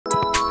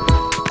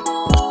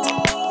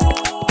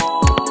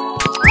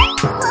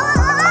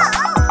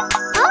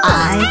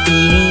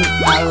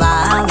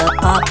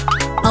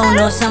Oh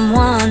no,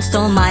 someone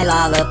stole my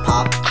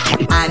lollipop.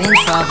 I'm in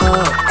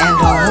trouble and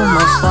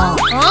almost fall.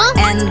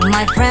 And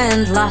my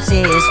friend lost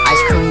his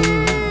ice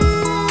cream.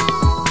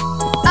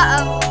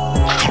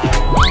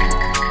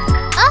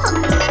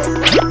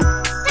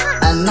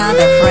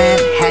 Another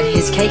friend had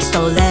his cake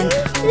stolen.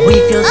 We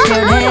feel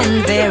scared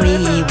and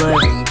very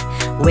worried.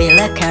 We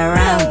look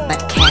around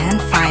but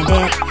can't find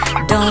it.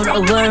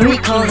 Don't worry,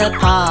 call the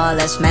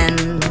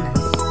policeman.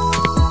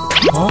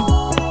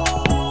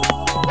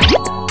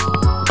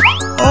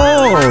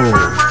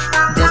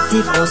 The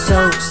thief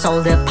also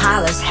stole the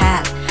palace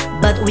hat,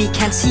 but we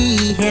can't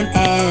see him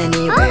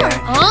anywhere.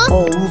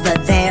 Over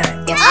there,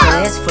 it's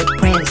his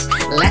footprints.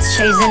 Let's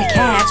chase and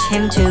catch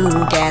him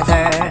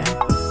together.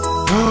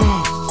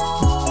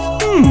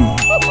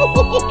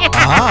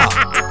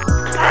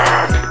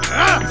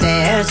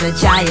 There's a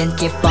giant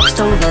gift box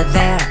over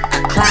there.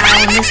 A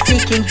clown is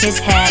sticking his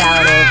head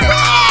out of it.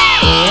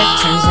 It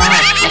turns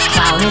out the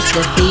clown is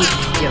the thief.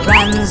 He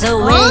runs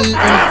away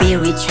in fear,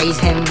 we chase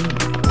him.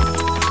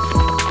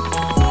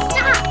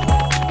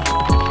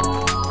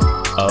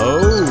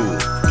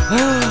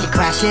 He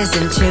crashes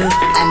into an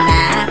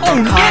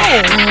apple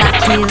cart.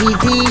 Luckily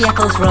the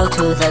apples roll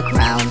to the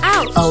ground.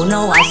 Oh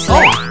no, I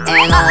slip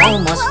and I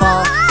almost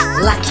fall.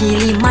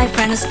 Luckily my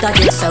friends got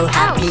it so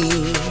happy.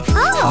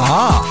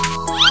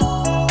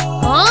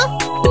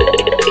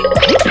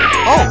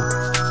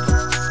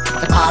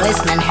 The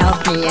policeman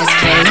helped me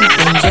escape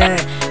danger,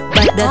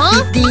 but the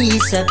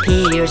thief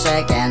disappears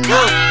again.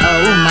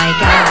 Oh my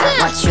god,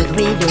 what should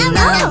we do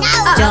now?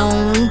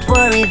 Don't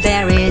worry,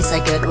 there is a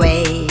good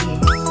way.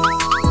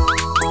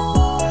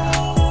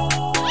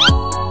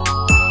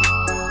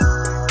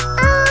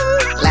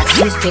 Let's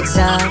use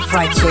pizza,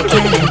 fried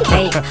chicken and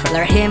cake.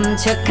 Lure him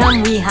to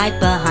come, we hide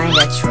behind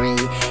a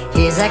tree.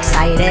 He's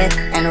excited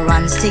and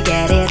runs to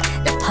get it.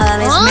 The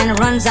policeman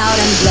runs out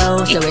and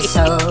blows the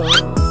whistle.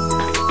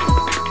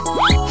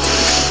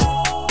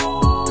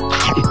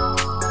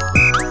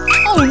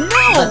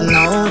 But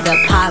no, the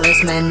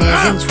policeman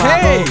is in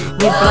trouble.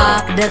 We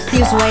block the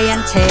thief's way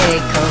and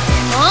tickle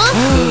him.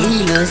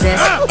 He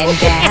loses and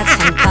gets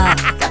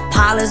handcuffed. The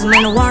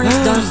policeman warns,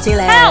 don't steal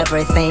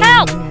everything.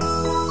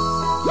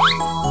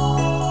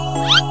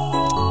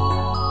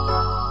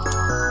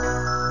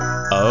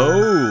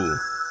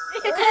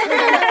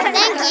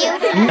 Thank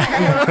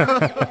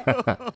you.